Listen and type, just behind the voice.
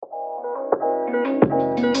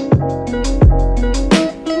All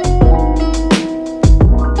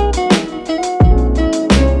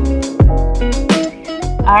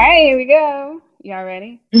right, here we go. Y'all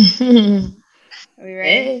ready? Are we ready?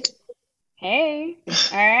 Hey. Hey.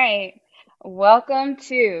 All right. Welcome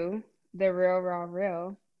to the Real Raw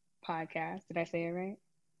Real podcast. Did I say it right?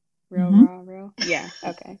 Real Hmm. Raw Real? Yeah.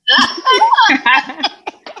 Okay.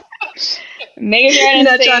 Making sure I You're didn't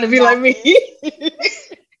not say trying to it be like me. backwards.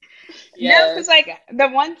 No, because Yes. like the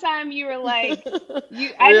one time you were like,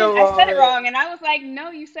 Real I raw, said it real. wrong, and I was like,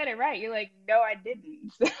 no, you said it right. You're like, no, I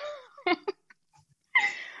didn't.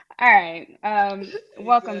 All right.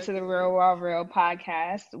 Welcome to the Exactly. Real Raw Real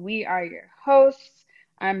podcast. We are your hosts.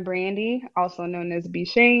 I'm Brandy, also known as B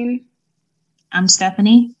Shane. I'm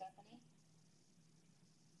Stephanie.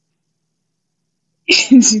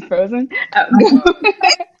 Is she frozen? Oh.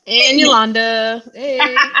 And Yolanda.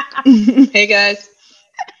 Hey. Hey, guys.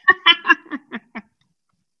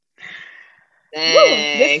 Woo!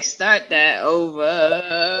 This Thanks. Start that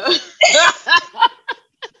over.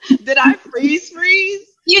 Did I freeze?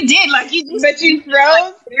 You did, like you just But you you just like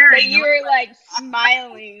froze, but staring. you were like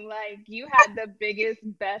smiling, like you had the biggest,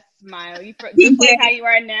 best smile. You Just like how did. you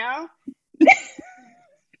are now.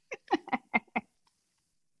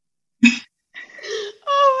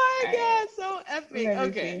 Oh All my right. God. So epic. Let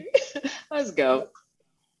me see. Okay. Let's go.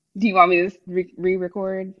 Do you want me to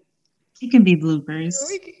re-record? It can be bloopers.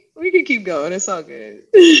 We can keep going. It's all good.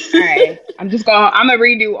 All right. I'm gonna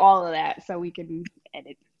redo all of that so we can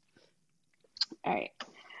edit. All right.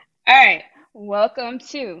 All right. Welcome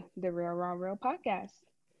to the Real Raw Real podcast.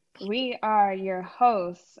 We are your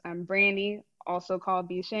hosts. I'm Brandy, also called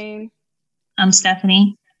B Shane. I'm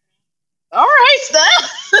Stephanie. All right,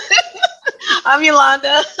 Steph. I'm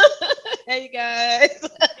Yolanda. Hey, you guys.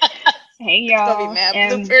 Hey It's gonna be y'all. mad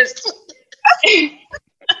And bloopers.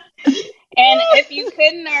 if you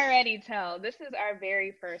couldn't already tell, this is our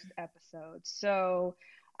very first episode. So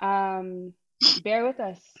um bear with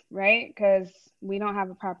us, right? Because we don't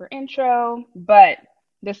have a proper intro, but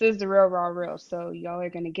this is the real raw real. So y'all are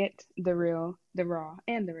gonna get the real, the raw,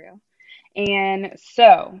 and the real. And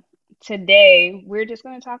so today we're just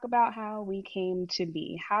going to talk about how we came to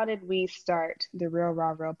be. How did we start the Real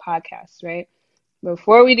Raw Real podcast, right?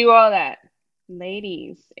 Before we do all that,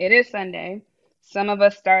 ladies, it is Sunday. Some of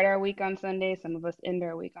us start our week on Sunday, some of us end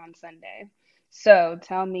our week on Sunday. So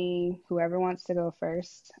tell me, whoever wants to go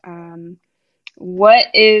first, what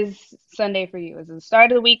is Sunday for you? Is it the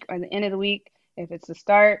start of the week or the end of the week? If it's the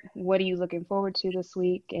start, what are you looking forward to this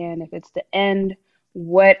week? And if it's the end,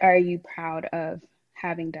 what are you proud of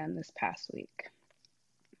having done this past week?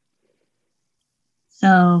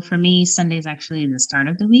 So for me, Sunday's actually the start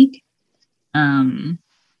of the week. Um,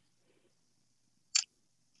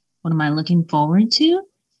 what am I looking forward to?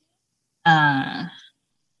 Uh,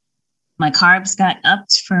 my carbs got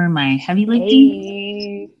upped for my heavy lifting,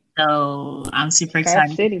 Hey, so I'm super Carb excited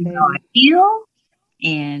to City, see how I baby. feel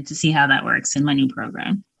and to see how that works in my new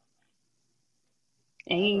program.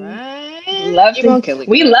 All Hey, right. love You're to. gonna kill it,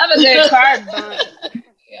 We girl. love a good carb bump.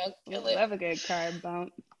 You're gonna We kill it. love a good carb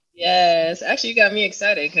bump. Yes. Actually, you got me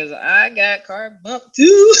excited because I got carb bump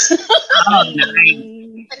too. Oh, nice.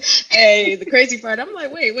 Hey, Hey, the crazy part, I'm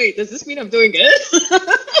like, wait, does this mean I'm doing good?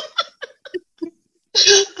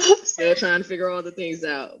 Still trying to figure all the things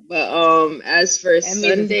out. But as for that means it's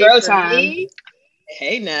Sunday grow for time. me,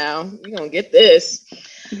 hey now, you're gonna get this.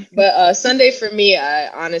 But Sunday for me, I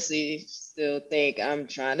honestly still think I'm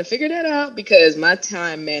trying to figure that out because my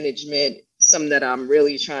time management is something that I'm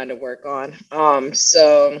really trying to work on.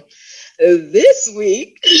 So this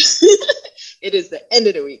week it is the end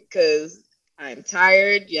of the week because I'm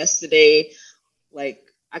tired. Yesterday, like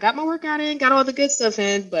I got my workout in, got all the good stuff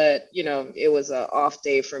in, but it was a off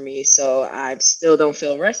day for me, so I still don't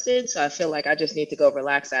feel rested. So I feel like I just need to go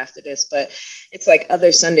relax after this. But it's like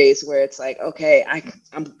other Sundays where it's like, okay,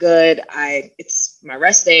 I'm good. It's my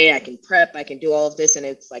rest day. I can prep. I can do all of this, and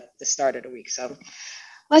it's like the start of the week. So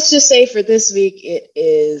let's just say for this week, it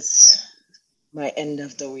is my end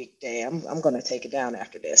of the week day. I'm gonna take it down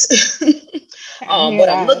after this. I hear What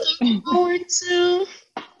I'm that. looking forward to.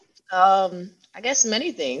 I guess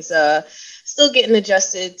many things. Still getting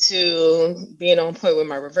adjusted to being on point with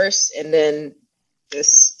my reverse, and then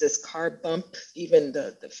this carb bump, even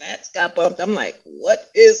the fats got bumped. I'm like, what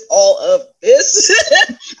is all of this?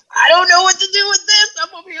 I don't know what to do with this.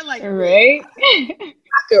 I'm over here like, wait, Right? I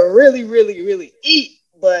could really, really, really eat,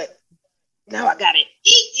 but now I gotta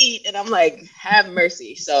eat, and I'm like, have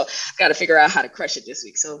mercy. So got to figure out how to crush it this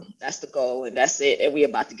week. So that's the goal, and that's it. And we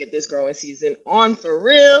about to get this growing season on for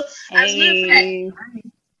real. As a matter of fact, Hey,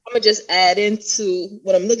 I'm gonna just add into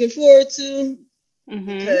what I'm looking forward to. Mm-hmm.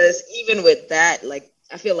 because even with that, like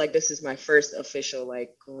I feel like this is my first official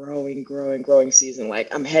like growing season.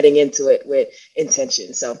 Like I'm heading into it with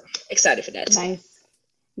intention. So excited for that too. Nice.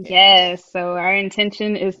 Yeah. Yes. So our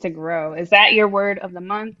intention is to grow. Is that your word of the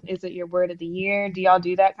month? Is it your word of the year? Do y'all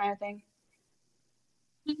do that kind of thing?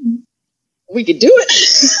 Mhm. We could do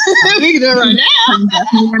it. We can do it right I'm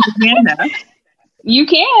definitely on the agenda. You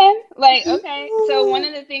can. Like, okay. So one now.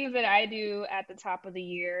 of the things that I do at the top of the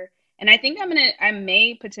year, and I think I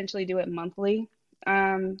may potentially do it monthly.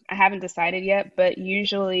 I haven't decided yet, but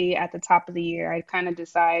usually at the top of the year, I kind of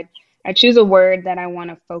decide, I choose a word that I want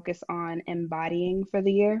to focus on embodying for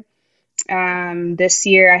the year. This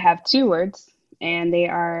year I have two words, and they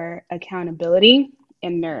are accountability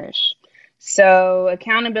and nourish. So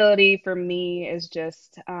accountability for me is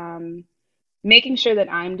just making sure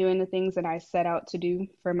that I'm doing the things that I set out to do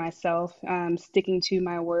for myself, sticking to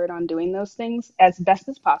my word on doing those things as best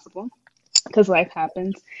as possible because life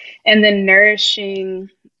happens. And then nourishing,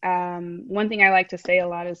 one thing I like to say a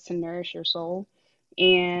lot is to nourish your soul.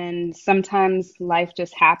 And sometimes life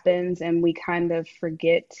just happens and we kind of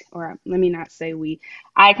forget, or let me not say we,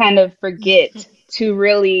 I kind of forget to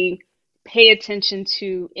really pay attention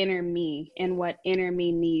to inner me and what inner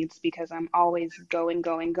me needs because I'm always going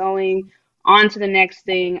on to the next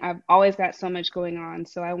thing. I've always got so much going on.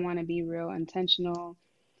 So I want to be real intentional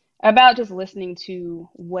about just listening to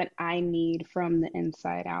what I need from the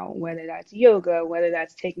inside out, whether that's yoga, whether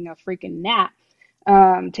that's taking a freaking nap,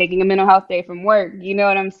 taking a mental health day from work. You know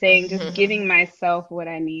what I'm saying? Just giving myself what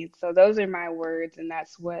I need. So those are my words, and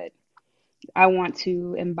that's what I want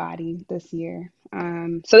to embody this year.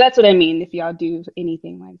 So that's what I mean if y'all do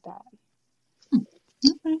anything like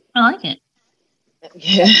Okay, I like it.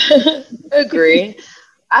 Yeah, agree.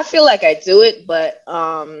 I feel like I do it, but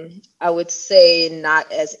I would say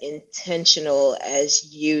not as intentional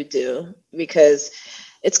as you do because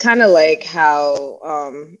it's kind of like how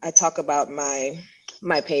I talk about my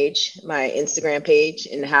page, my Instagram page,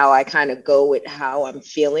 and how I kind of go with how I'm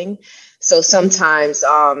feeling. So that. sometimes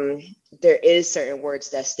there is certain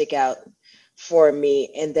words that stick out for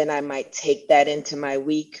me, and then I might take that into my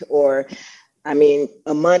week or I mean,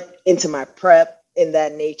 a month into my prep in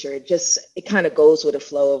that nature, it kind of goes with the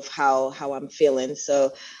flow of how I'm feeling.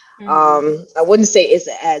 So Hmm. I wouldn't say it's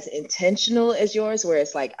as intentional as yours, where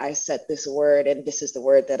it's like I set this word and this is the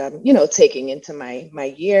word that I'm, taking into my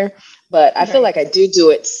year. But I feel Right. like I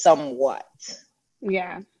do it somewhat.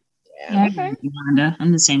 Yeah. Yeah, I Yeah. agree Okay. with you, Wanda.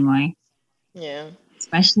 I'm the same way, Yeah.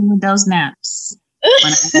 especially with those naps.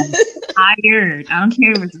 When I'm tired, I don't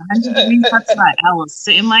care if it's 100-degree outside. I will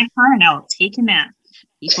sit in my car and I will take a nap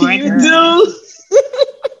before I You go to bed. Girl. do.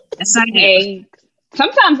 Yes, I do. Hey,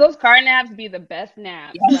 sometimes those car naps be the best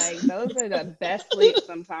naps. Yes. Like those are the best sleep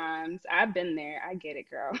sometimes. I've been there. I get it,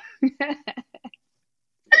 girl.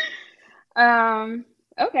 Um,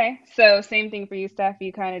 okay. So same thing for you, Steph.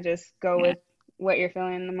 You kind of just go Yeah. with what you're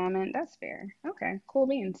feeling in the moment. That's fair. Okay, cool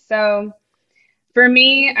beans. So for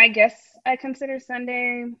me, I guess I consider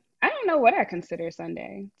Sunday, I don't know what I consider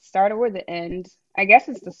Sunday. Start or the end. I guess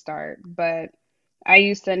it's the start, but I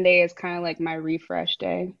use Sunday as kind of like my refresh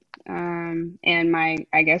day. And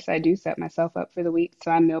I guess I do set myself up for the week,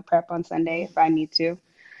 so I meal prep on Sunday if I need to.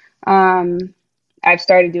 Um, I've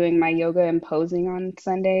started doing my yoga and posing on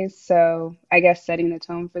Sundays, so I guess setting the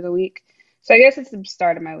tone for the week. So I guess it's the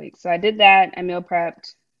start of my week. So I did that. I meal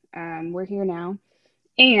prepped. We're here now.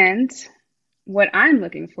 And what I'm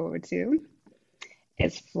looking forward to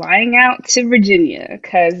is flying out to Virginia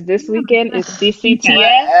because this weekend is Okay.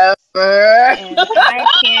 CCTS Whatever. and I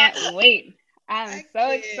can't wait. I'm I so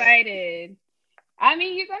can't. excited. I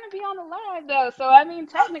mean, you're gonna be on the live though, so I mean,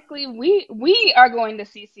 technically, we are going to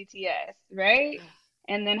see CTS, right?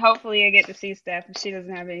 And then hopefully, I get to see Steph if she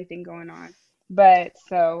doesn't have anything going on. But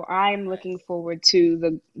so I'm looking forward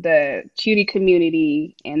to the cutie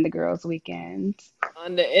community and the girls' weekend.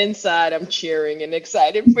 On the inside, I'm cheering and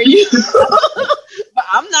excited for you. But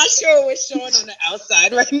I'm not sure what's showing on the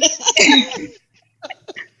outside right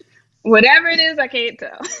Whatever it is, I can't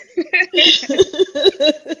tell.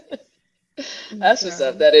 now. That's what's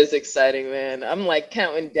up. So That is exciting, man. I'm like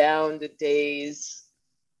counting down the days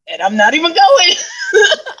and I'm not even going.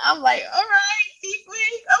 I'm like, all right, peak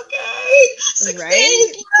week, okay. 6 days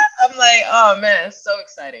right? left. I'm like, oh man, it's so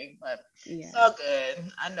exciting. But it's Yeah. all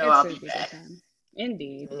good. I know It's I'll gonna be be a good back. time.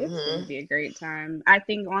 Indeed. It's gonna Hmm. be a great time. I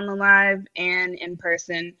think on the live and in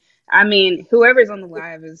person. I mean, whoever's on the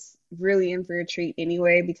live is really in for a treat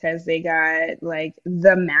anyway because they got like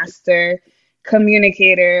the master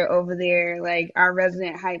communicator over there, like our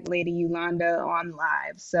resident hype lady Yolanda on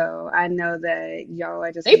live. So I know that y'all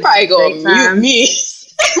are just They gonna have probably a great gonna mute time. me.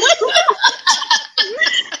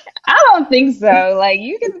 think so. Like,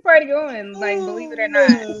 you get the party going, like, believe it or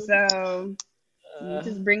not. So you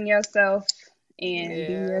just bring yourself and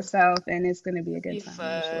be Yeah, yourself, and it's gonna be a good be time,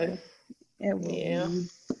 I'm sure. fun. It will Yeah. be.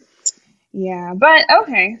 Yeah, but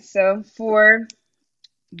okay. So for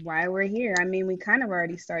why we're here, I mean, we kind of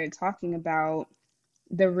already started talking about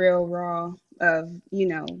the real raw of,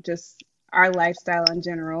 just our lifestyle in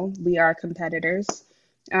general. We are competitors.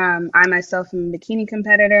 I myself am a bikini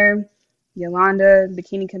competitor. Yolanda,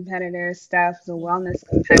 bikini competitor. Steph is a wellness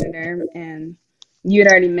competitor. And you had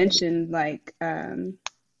already mentioned, like,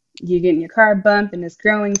 you're getting your car bump in this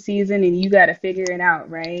growing season and you got to figure it out,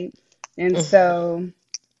 right? And so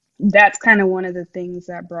that's kind of one of the things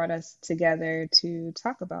that brought us together to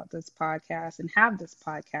talk about this podcast and have this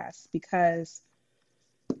podcast, because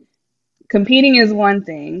competing is one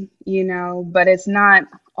thing, but it's not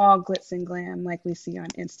all glitz and glam like we see on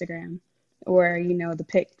Instagram, or, the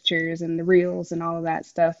pictures and the reels and all of that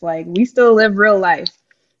stuff. Like, we still live real life.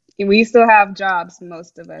 We still have jobs,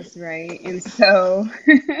 most of us, right? And so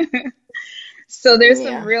so there's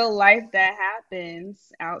some Yeah. real life that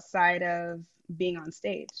happens outside of being on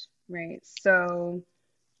stage, right? So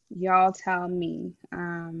y'all tell me,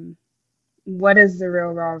 what does the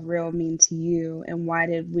real raw real mean to you, and why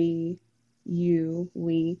did we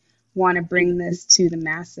want to bring this to the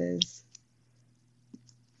masses?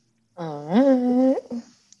 All right.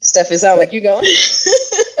 Steph, it sound like you going.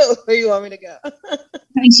 Where you want me to go?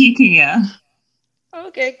 You can, yeah.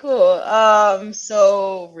 Okay, cool.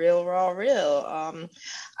 So real, raw, real.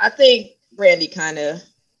 I think Brandy kind of.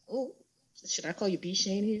 Should I call you B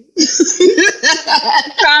Shane here?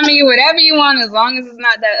 Call me whatever you want, as long as it's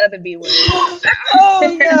not that other B word.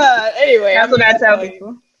 Oh God. Anyway, That's what I tell call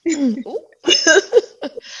people.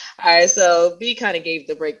 All right, so B kind of gave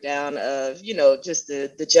the breakdown of, just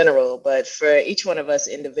the general, but for each one of us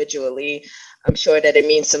individually, I'm sure that it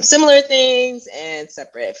means some similar things and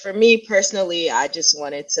separate. For me personally, I just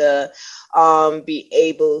wanted to be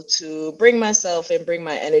able to bring myself and bring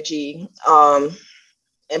my energy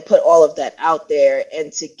and put all of that out there,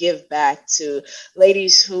 and to give back to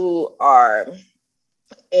ladies who are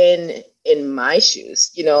in my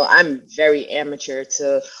shoes. I'm very amateur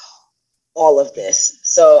to all of this.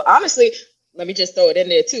 So honestly, let me just throw it in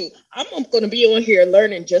there too. I'm going to be on here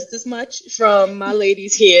learning just as much from my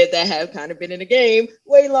ladies here that have kind of been in the game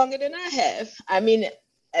way longer than I have. I mean,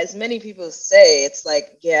 as many people say, it's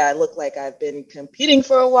like, yeah, I look like I've been competing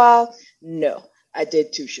for a while. No, I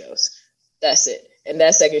did 2 shows. That's it. And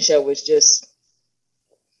that second show was just,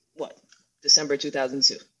 what, December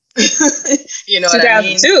 2002. You know what I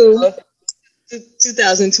mean? 2002?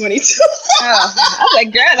 2022. Oh, I was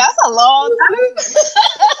like, girl, that's a long time.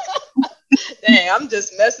 Dang, I'm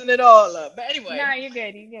just messing it all up. But anyway, No, you're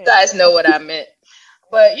good. You're you good. guys know what I meant.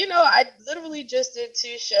 But I literally just did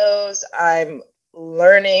 2 shows. I'm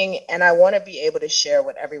learning, and I want to be able to share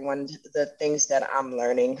with everyone the things that I'm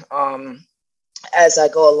learning as I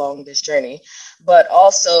go along this journey. But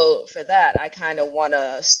also for that, I kind of want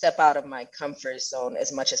to step out of my comfort zone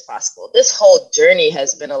as much as possible. This whole journey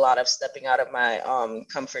has been a lot of stepping out of my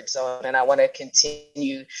comfort zone, and I want to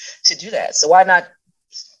continue to do that. So why not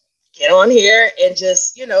get on here and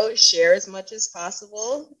just, share as much as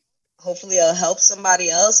possible. Hopefully I'll help somebody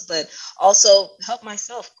else, but also help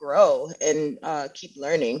myself grow and keep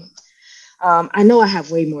learning. I know I have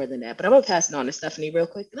way more than that, but I'm going to pass it on to Stephanie real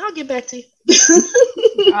quick, and I'll get back to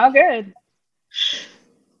you. All good.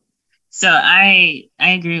 So I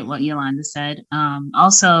agree with what Yolanda said.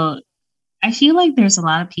 Also, I feel like there's a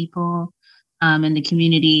lot of people in the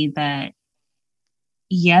community that,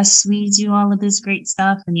 yes, we do all of this great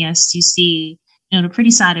stuff, and yes, you see, the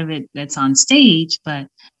pretty side of it that's on stage, but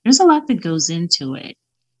there's a lot that goes into it.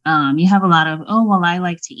 You have a lot of, oh, well, I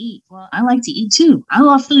like to eat. Well, I like to eat too. I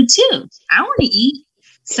love food too. I want to eat.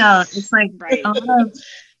 So it's like Right. a lot of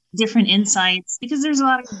different insights, because there's a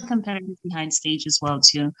lot of competitors behind stage as well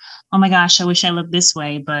too. Oh my gosh, I wish I looked this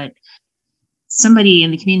way, but somebody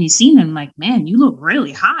in the community seen them like, man, you look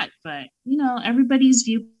really hot. But everybody's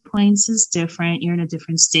viewpoints is different. You're in a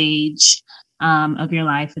different stage of your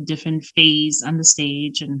life, a different phase on the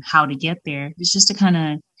stage, and how to get there. It's just to kind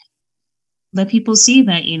of let people see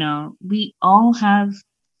that we all have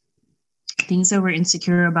things that we're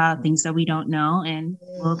insecure about, things that we don't know, and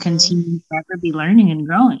we'll continue to ever be learning and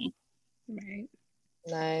growing. Right.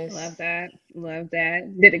 Nice. Love that. Love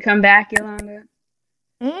that. Did it come back, Yolanda?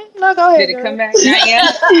 No, go ahead. Did it come back? Not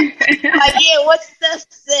yet. Like, yeah, what Steph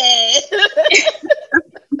said.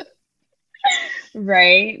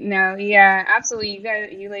 Right. No, yeah, absolutely.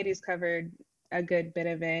 You ladies covered a good bit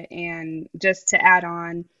of it. And just to add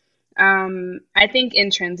on, I think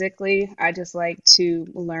intrinsically, I just like to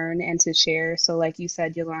learn and to share. So, like you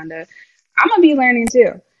said, Yolanda, I'm gonna be learning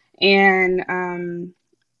too. And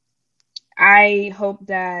I hope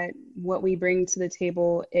that what we bring to the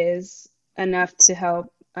table is enough to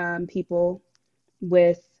help people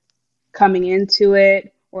with coming into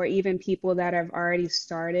it, or even people that have already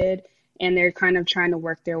started and they're kind of trying to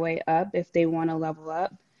work their way up if they want to level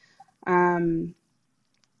up. Um,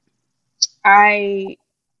 I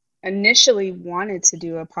initially wanted to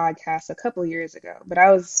do a podcast a couple years ago, but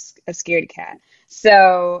I was a scaredy cat.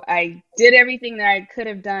 So I did everything that I could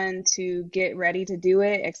have done to get ready to do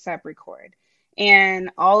it except record.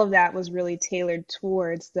 And all of that was really tailored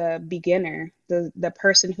towards the beginner, the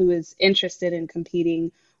person who is interested in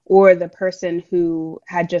competing, or the person who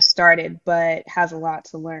had just started but has a lot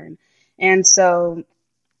to learn. And so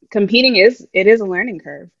competing is a learning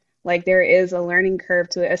curve. Like there is a learning curve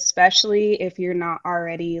to it, especially if you're not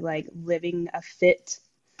already like living a fit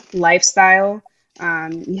lifestyle.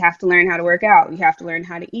 You have to learn how to work out. You have to learn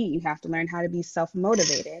how to eat. You have to learn how to be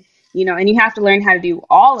self-motivated, and you have to learn how to do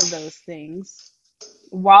all of those things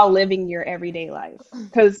while living your everyday life.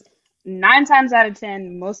 Because 9 times out of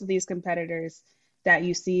 10, most of these competitors that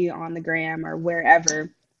you see on the gram or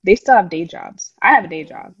wherever, they still have day jobs. I have a day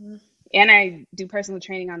job and I do personal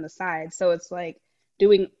training on the side. So it's like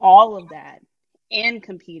doing all of that and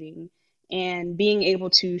competing and being able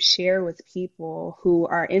to share with people who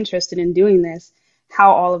are interested in doing this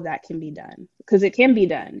how all of that can be done. Because it can be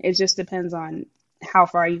done. It just depends on how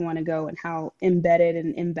far you want to go and how embedded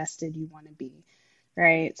and invested you want to be.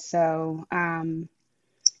 Right. So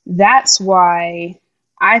that's why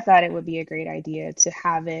I thought it would be a great idea to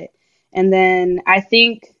have it. And then I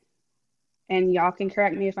think, and y'all can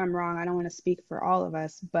correct me if I'm wrong, I don't want to speak for all of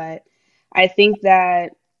us, but I think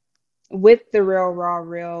that with the Real Raw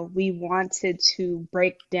Real, we wanted to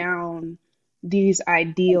break down these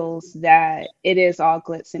ideals that it is all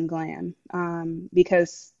glitz and glam,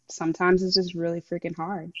 because sometimes it's just really freaking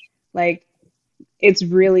hard. Like it's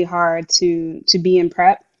really hard to be in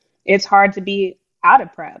prep. It's hard to be out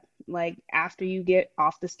of prep. Like after you get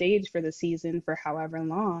off the stage for the season for however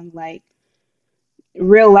long, like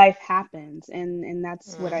real life happens, and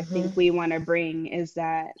that's what I Hmm. think we want to bring is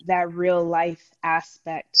that real life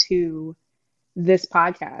aspect to this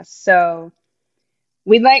podcast. So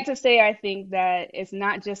we'd like to say I think that it's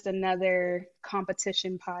not just another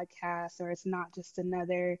competition podcast, or it's not just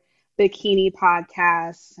another bikini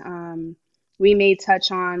podcast. We may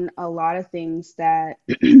touch on a lot of things that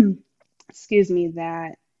excuse me,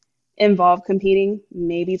 that involve competing,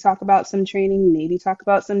 maybe talk about some training, maybe talk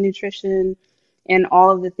about some nutrition and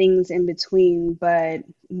all of the things in between, but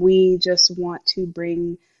we just want to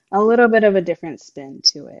bring a little bit of a different spin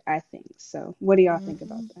to it, I think. So, what do y'all think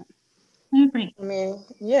about that? I agree. I mean,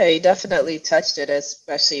 yeah, you definitely touched it,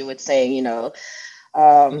 especially with saying,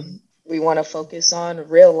 we want to focus on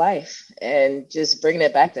real life and just bringing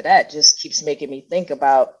it back to that just keeps making me think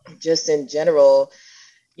about just in general,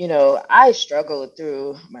 I struggled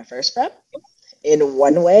through my first prep in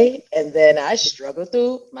one way, and then I struggled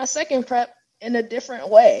through my second prep in a different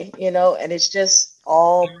way, and it's just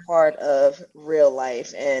all part of real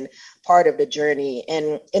life and part of the journey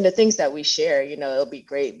and the things that we share, it'll be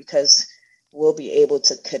great because we'll be able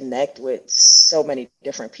to connect with so many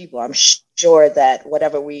different people. I'm sure that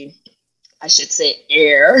whatever I should say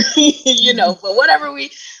air, but whatever we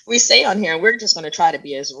say on here, we're just going to try to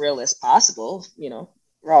be as real as possible,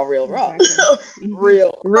 raw, real, raw, Exactly.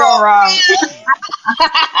 real, Real raw. raw.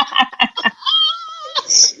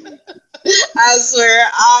 I swear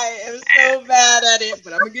I am so bad at it,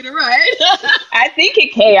 but I'm gonna get it right. I think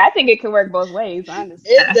it can. I think it can work both ways,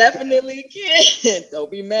 honestly. It definitely can.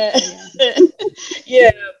 Don't be mad. Yeah,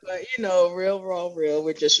 Yeah, but real, raw, real.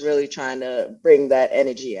 We're just really trying to bring that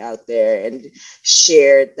energy out there and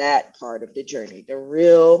share that part of the journey, the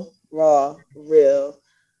real, raw, real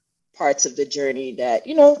parts of the journey that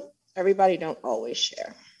everybody don't always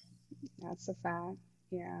share. that's a fact.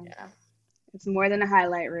 Yeah, Yeah. it's more than a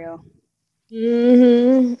highlight reel.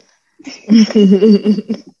 Hmm.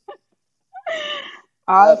 Yep.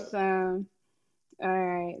 Awesome. All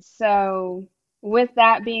right. So, with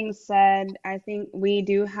that being said, I think we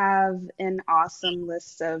do have an awesome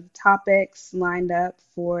list of topics lined up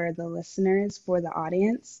for the listeners, for the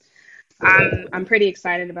audience. I'm pretty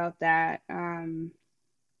excited about that.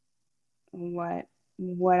 What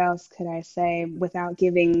what else could I say without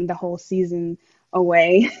giving the whole season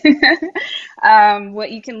away?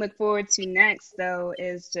 What you can look forward to next, though,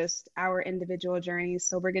 is just our individual journeys.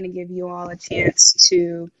 So we're going to give you all a chance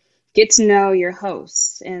to get to know your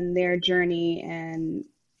hosts and their journey and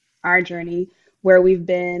our journey where we've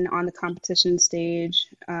been on the competition stage,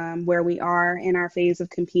 where we are in our phase of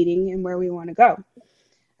competing, and where we want to go.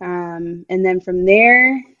 And then from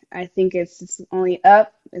there, I think it's only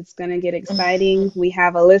up. It's going to get exciting. We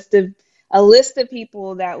have a list of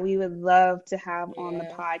people that we would love to have on the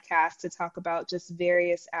Yeah. podcast to talk about just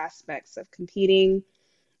various aspects of competing,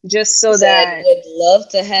 just You so said that, would love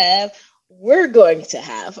to have. We're going to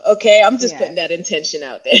have. Okay, I'm just putting yes, that intention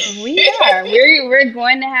out there. we are. We're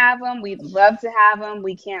going to have them. We'd love to have them.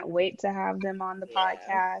 We can't wait to have them on the Yeah.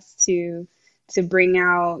 podcast to bring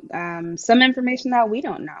out some information that we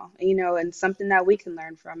don't know, and something that we can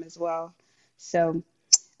learn from as well. So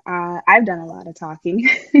I've done a lot of talking.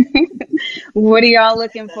 What are y'all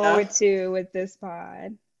looking forward Enough. to with this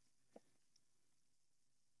pod?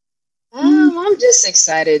 Mm, I'm just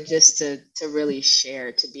excited just to really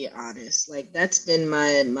share, to be honest. Like that's been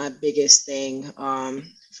my biggest thing from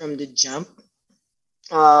the jump.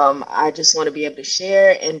 I just want to be able to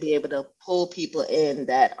share and be able to pull people in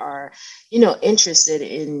that are, interested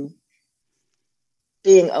in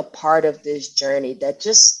being a part of this journey that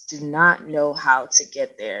just do not know how to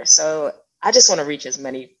get there. So I just want to reach as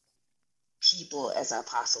many people as I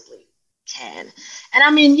possibly can. And I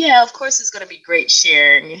mean, yeah, of course, it's going to be great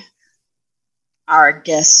sharing our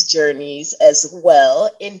guest journeys as well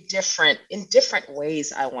in different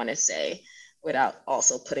ways, I want to say, without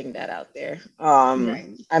also putting that out there.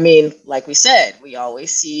 Right. I mean, like we said, we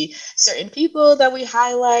always see certain people that we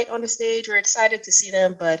highlight on the stage. We're excited to see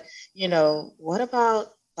them, but what about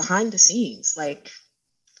behind the scenes, like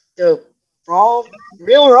the raw,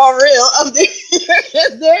 real of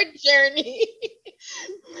their journey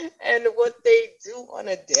and what they do on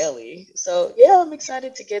a daily. So yeah, I'm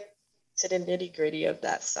excited to get to the nitty gritty of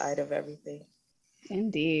that side of everything.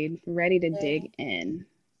 Indeed. Ready to Yeah. dig in.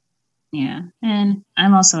 yeah. And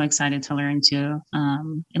I'm also excited to learn too.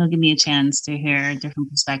 It'll give me a chance to hear different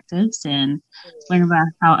perspectives and learn about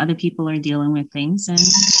how other people are dealing with things and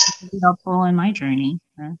be helpful in my journey.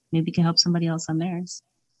 Maybe can help somebody else on theirs.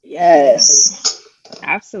 Yeah, Yes.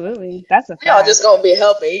 absolutely. That's a We all just fact. gonna be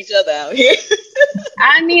helping each other out here.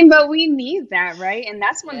 I mean, but we need that, right? And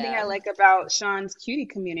that's one thing I Yeah. like about Sean's cutie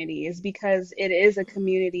community is because it is a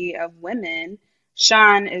community of women.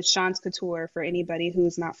 Sean is Sean's Couture for anybody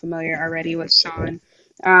who's not familiar already with Sean.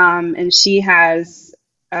 And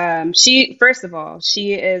first of all,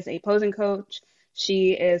 she is a posing coach.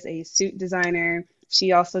 She is a suit designer.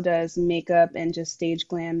 She also does makeup and just stage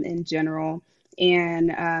glam in general.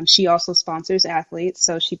 And she also sponsors athletes.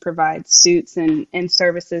 So she provides suits and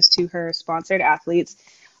services to her sponsored athletes,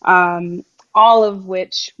 um, all of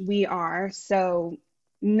which we are. So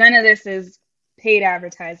none of this is paid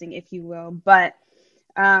advertising, if you will. But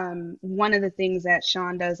one of the things that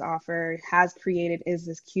Sean does offer, has created, is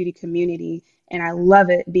this cutie community. And I love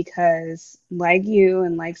it because, like you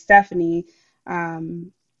and like Stephanie,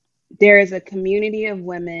 um, there is a community of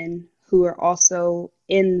women who are also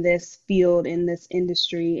in this field, in this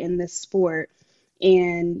industry, in this sport,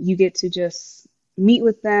 and you get to just meet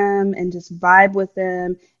with them and just vibe with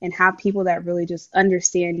them and have people that really just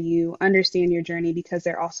understand you, understand your journey because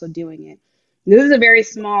they're also doing it. This is a very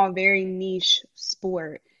small, very niche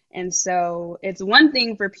sport. And so it's one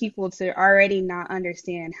thing for people to already not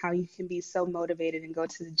understand how you can be so motivated and go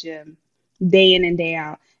to the gym day in and day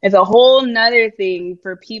out. It's a whole nother thing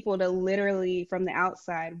for people to literally from the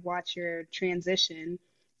outside watch your transition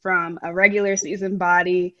from a regular season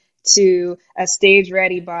body to a stage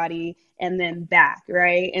ready body and then back,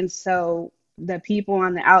 right? And so the people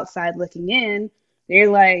on the outside looking in, they're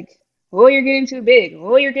like, oh, you're getting too big.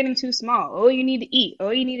 Oh, you're getting too small. Oh, you need to eat. Oh,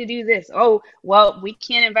 you need to do this. Oh, well, we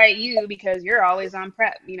can't invite you because you're always on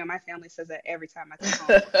prep. My family says that every time I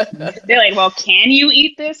come home. They're like, well, can you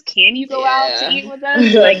eat this? Can you go out to Yeah. eat with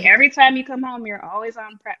us? Like every time you come home, you're always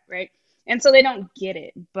on prep, right? And so they don't get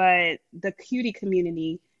it, but the cutie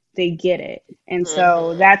community, they get it. And so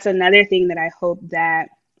Mhm. that's another thing that I hope that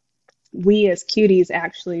we as cuties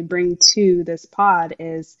actually bring to this pod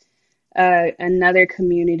is another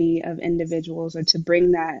community of individuals, or to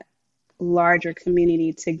bring that larger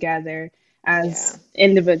community together Yeah. as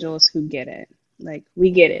individuals who get it. Like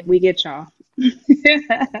we get it. We get y'all.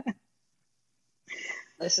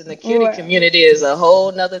 Listen, the cutie Or community is a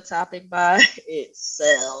whole nother topic by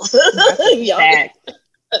itself. that's a y'all, fact.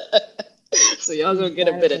 so y'all gonna get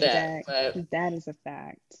a That is bit of a that, fact. but That is a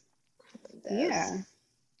fact. that's Yeah,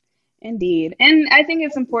 indeed. And I think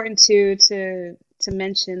it's important too to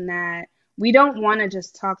mention that we don't want to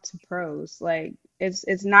just talk to pros. Like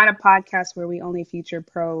it's not a podcast where we only feature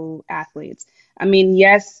pro athletes. I mean,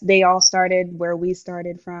 yes, they all started where we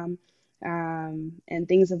started from, and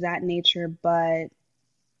things of that nature, but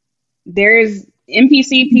there's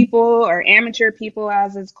NPC people or amateur people,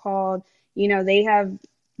 as it's called.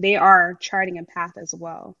 They are charting a path as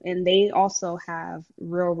well, and they also have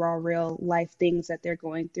real, raw, real life things that they're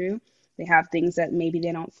going through. They have things that maybe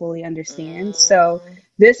they don't fully understand. So Mm,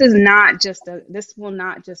 this will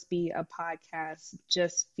not just be a podcast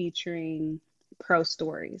just featuring pro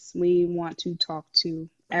stories. We want to talk to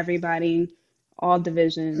everybody, all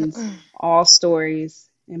divisions, all stories,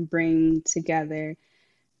 and bring together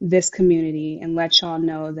this community and let y'all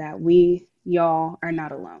know that y'all are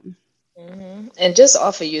not alone. And just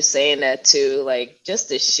off of you saying that too, like just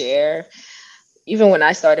to share, even when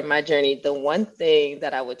I started my journey, the one thing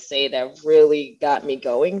that I would say that really got me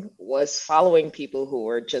going was following people who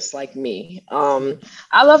were just like me.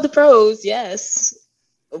 I love the pros, yes,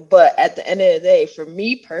 but at the end of the day, for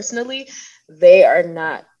me personally, they are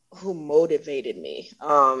not who motivated me.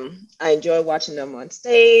 I enjoy watching them on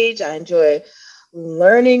stage. I enjoy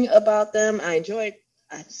learning about them. I,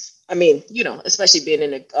 I mean, especially being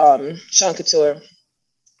in the Sean Couture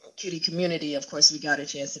cutie community. Of course, we got a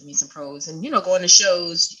chance to meet some pros, and going to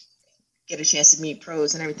shows, get a chance to meet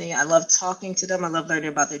pros and everything. I love talking to them. I love learning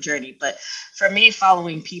about their journey. But for me,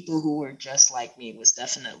 following people who were just like me was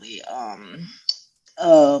definitely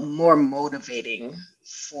more motivating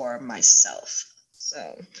for myself.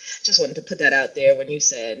 So just wanted to put that out there when you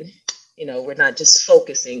said, we're not just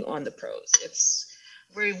focusing on the pros.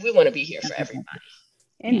 We want to be here for everybody.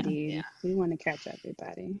 Indeed. Yeah. We want to catch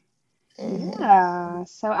everybody. Mhm. Yeah.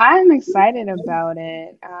 So I'm excited about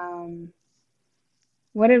it.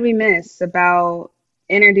 What did we miss about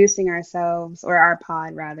introducing ourselves, or our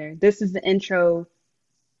pod rather? This is the intro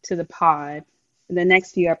to the pod. The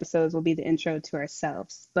next few episodes will be the intro to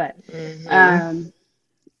ourselves. But Mhm. um,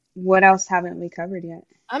 what else haven't we covered yet?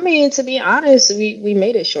 I mean, to be honest, we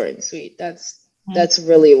made it short and sweet. That's Yeah. that's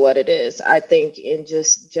really what it is. I think in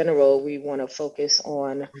just general, we want to focus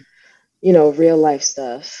on, real life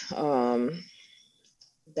stuff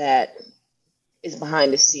that is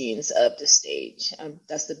behind the scenes of the stage.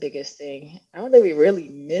 That's the biggest thing. I don't think we really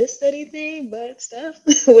missed anything, but Steph,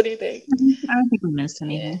 what do you think? I don't think we missed Yeah.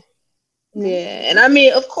 anything. No? Yeah. And I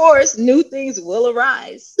mean, of course, new things will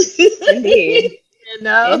arise. Indeed. You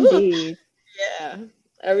know? Indeed. Yeah.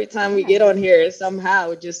 Every time we get Yeah. on here,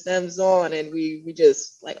 somehow it just stems on and we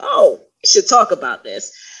just like, oh, we should talk about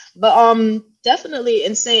this. But definitely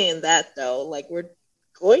in saying that though, like we're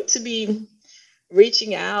going to be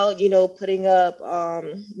reaching out, putting up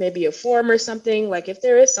maybe a form or something. Like if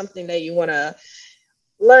there is something that you want to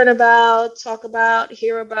learn about, talk about,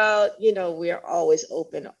 hear about, we are always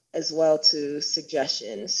open as well to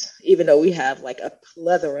suggestions, even though we have like a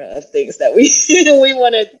plethora of things that we we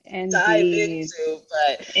want to dive Indeed. into,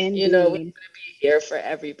 but we want Indeed. to be here for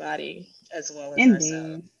everybody as well as ourselves.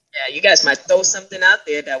 Indeed. Yeah, you guys might throw something out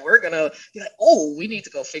there that we're gonna be like, oh, we need to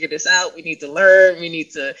go figure this out. We need to learn. We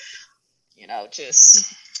need to,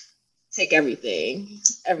 just take everything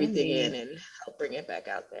in Indeed. and help bring it back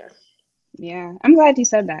out there. Yeah. I'm glad you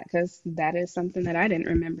said that because that is something that I didn't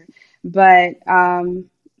remember. But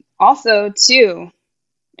also, too,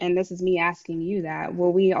 and this is me asking you that,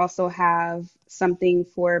 will we also have something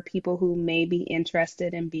for people who may be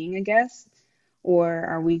interested in being a guest? Or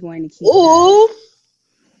are we going to keep that, Ooh,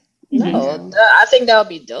 you Mhm. no, know? I think that would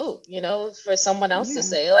be dope, for someone else to Yeah.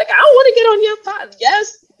 say, like, I want to get on your pod.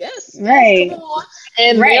 Yes, yes, yes, come Right. on.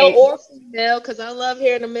 And male Right. or female, because I love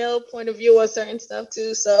hearing a male point of view on certain stuff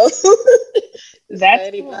too. So just for That's cool.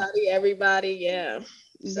 anybody, everybody, yeah.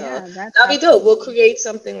 So Yeah, that's that'll be dope. We'll absolutely. create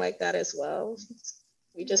something like that as well.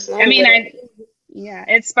 We just I flown mean, with it. yeah,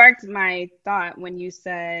 it sparked my thought when you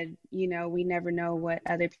said, we never know what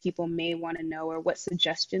other people may want to know or what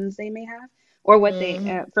suggestions they may have, or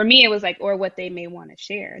Hmm. for me, it was like, or what they may want to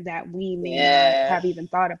share that we may not Yeah. have even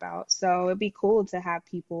thought about. So it'd be cool to have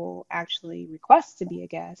people actually request to be a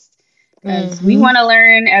guest because we Hmm. want to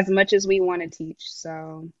learn as much as we want to teach.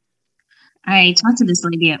 So, I talked to this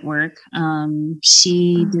lady at work.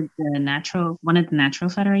 She did one of the natural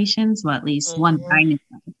federations, well, at least one that I Hmm. knew.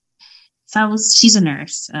 So she's a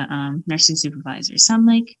nurse, nursing supervisor. So I'm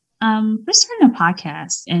like, we're starting a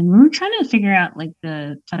podcast and we were trying to figure out like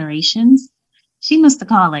the federations. She must have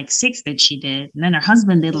called like 6 that she did. And then her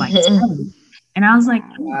husband did like 7. And I was like,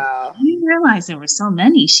 wow. oh, Wow. I didn't realize there were so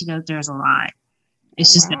many. She goes, there's a lot. Oh,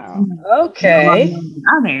 It's just that wow. some are a lot Okay. more than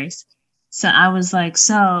others. So I was like,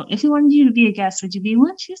 so if we wanted you to be a guest, would you be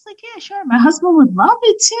one? She was like, yeah, sure. My husband would love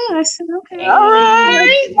it too. I said, okay. All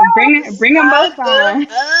Hey, right. bring them both Size them on.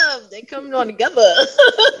 up. They coming on together.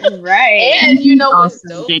 Right. And And you he know what's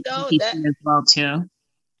also dope did though? That NPC as well too.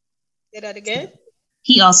 say that So again.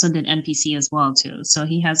 he also did NPC as well too. So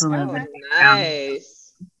he has a little Oh, bit okay. of background.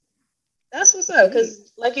 Nice. That's what's up.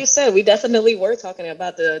 Because, like you said, we definitely were talking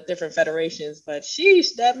about the different federations, but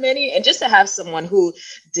sheesh, that many. And just to have someone who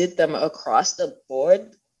did them across the board,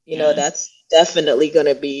 Yes. that's definitely going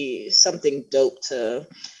to be something dope to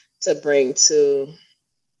bring to,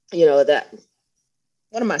 that.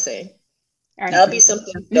 What am I saying? Our That'll be season.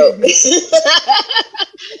 something dope.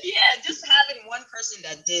 Yeah, just having one person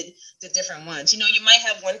that did the different ones. You might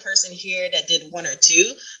have one person here that did one or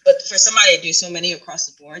two, but for somebody to do so many across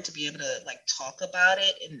the board to be able to like talk about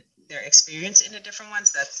it and their experience in the different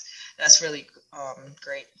ones, that's really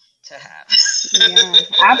great to have. Yeah,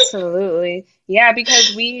 absolutely. Yeah,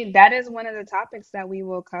 because that is one of the topics that we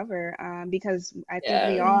will cover, because I think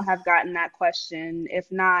we Yeah. all have gotten that question,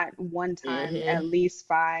 if not one time, Hmm. at least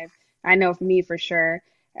five. I know for me for sure.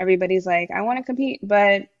 Everybody's like, I want to compete,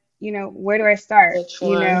 but where do I start? Which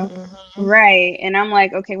one? Hmm. Right. And I'm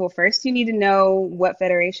like, okay, well, first you need to know what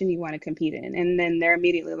federation you want to compete in. And then they're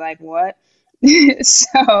immediately like, what?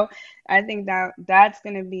 So I think that's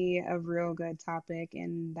going to be a real good topic,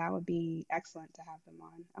 and that would be excellent to have them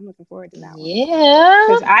on. I'm looking forward to that one Yeah,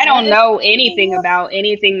 because I that don't is know something anything else. about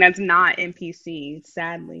anything that's not NPC,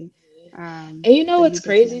 sadly. And you know So you what's get to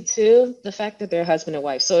crazy know too? The fact that they're husband and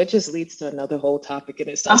wife. So it just leads to another whole topic in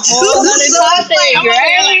a itself too. whole nother So it's like topic, I'm over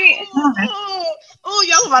here like, right?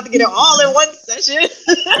 y'all about to get it all in one session,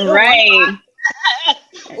 one Right. podcast.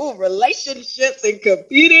 Oh, relationships and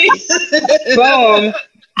competing. Boom.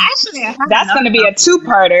 Actually, I have That's going another to be a topic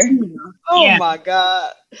two-parter. too. Oh Yeah, my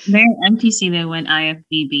God. they're NPC. They went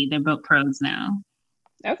IFBB. They're both pros now.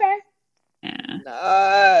 Okay. Yeah.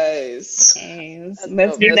 Nice. Hey, That's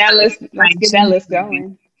let's dope. get That's that dope. list. Let's get that list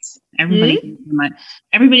going. Everybody Hmm? thinks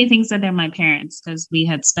everybody thinks that they're my parents because we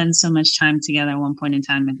had spent so much time together at one point in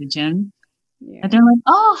time at the gym. Yeah. But they're like,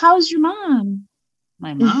 "Oh, how's your mom?"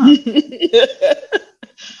 My mom.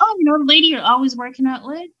 Oh, the lady you're always working out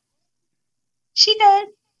with. She good.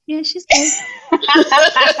 Yeah, she's good.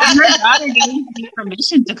 Her daughter gave me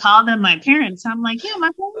permission to call them my parents. I'm like, yeah,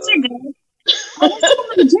 my parents are good. Oh, they don't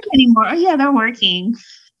go to the gym anymore. Oh yeah, they're working.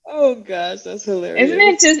 Oh gosh, that's Isn't it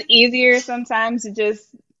hilarious. just easier sometimes to just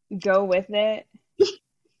go with it?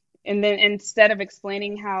 And then instead of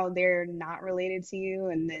explaining how they're not related to you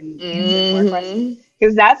and then answering more questions. Hmm.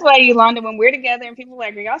 Because that's why, Yolanda, when we're together and people are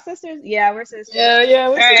like, are y'all sisters? Yeah, we're sisters. Yeah,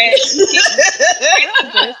 All what's right. We're this?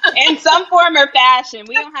 sisters. In some form or fashion.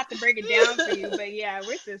 We don't have to break it down for you, but yeah,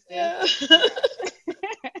 we're sisters. Yeah.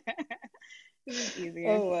 This is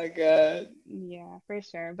easier. Oh my God. Yeah, for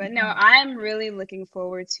sure. But no, I'm really looking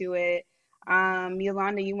forward to it.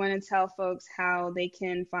 Yolanda, you want to tell folks how they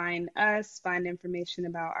can find us, find information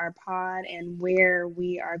about our pod, and where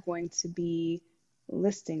we are going to be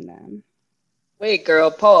listing them. Wait, girl,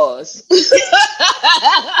 pause.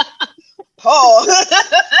 Pause.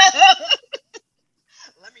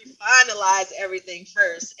 Let me finalize everything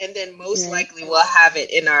first, and then most Yeah. likely we'll have it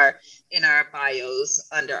in our bios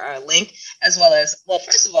under our link, as well as, well,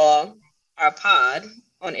 first of all, our pod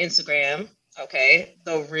on Instagram. Okay,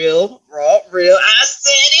 the real raw real. I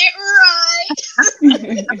said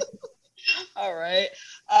it right. All right.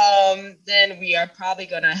 Then we are probably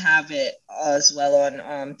gonna have it as well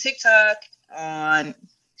on TikTok. On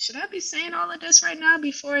Should I be saying all of this right now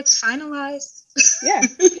before it's finalized? Yeah.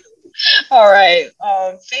 All right.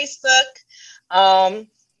 Facebook. Where else?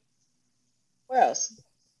 Where else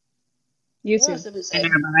YouTube did we In say?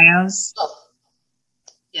 their bios. Oh,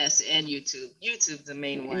 yes, and YouTube. YouTube's the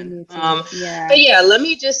main one. and YouTube. Yeah. But yeah, let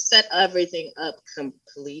me just set everything up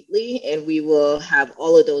completely, and we will have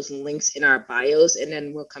all of those links in our bios, and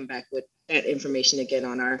then we'll come back with that information again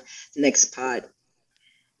on our next pod.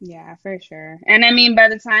 Yeah, for sure. And I mean, by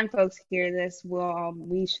the time folks hear this,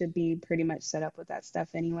 we should be pretty much set up with that stuff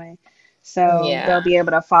anyway. So Yeah. they'll be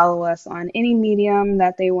able to follow us on any medium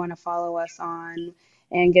that they want to follow us on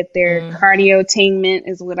and get their Mhm. cardiotainment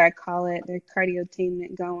is what I call it, their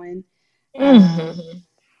cardiotainment going. Mhm.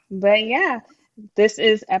 But yeah, this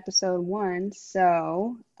is episode 1.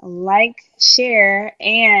 So like, share,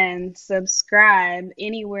 and subscribe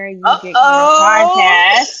anywhere you get your Uh-oh.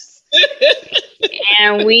 podcasts.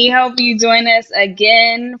 And we hope you join us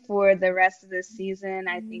again for the rest of the season.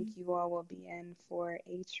 I think you all will be in for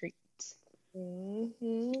a treat.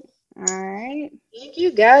 Mhm. All right. Thank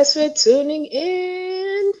you guys for tuning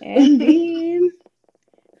in. Indeed.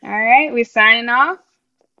 All right. We signing off.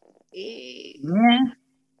 Yeah. Yeah.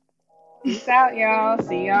 Peace out, y'all.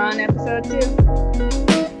 See you on episode 2.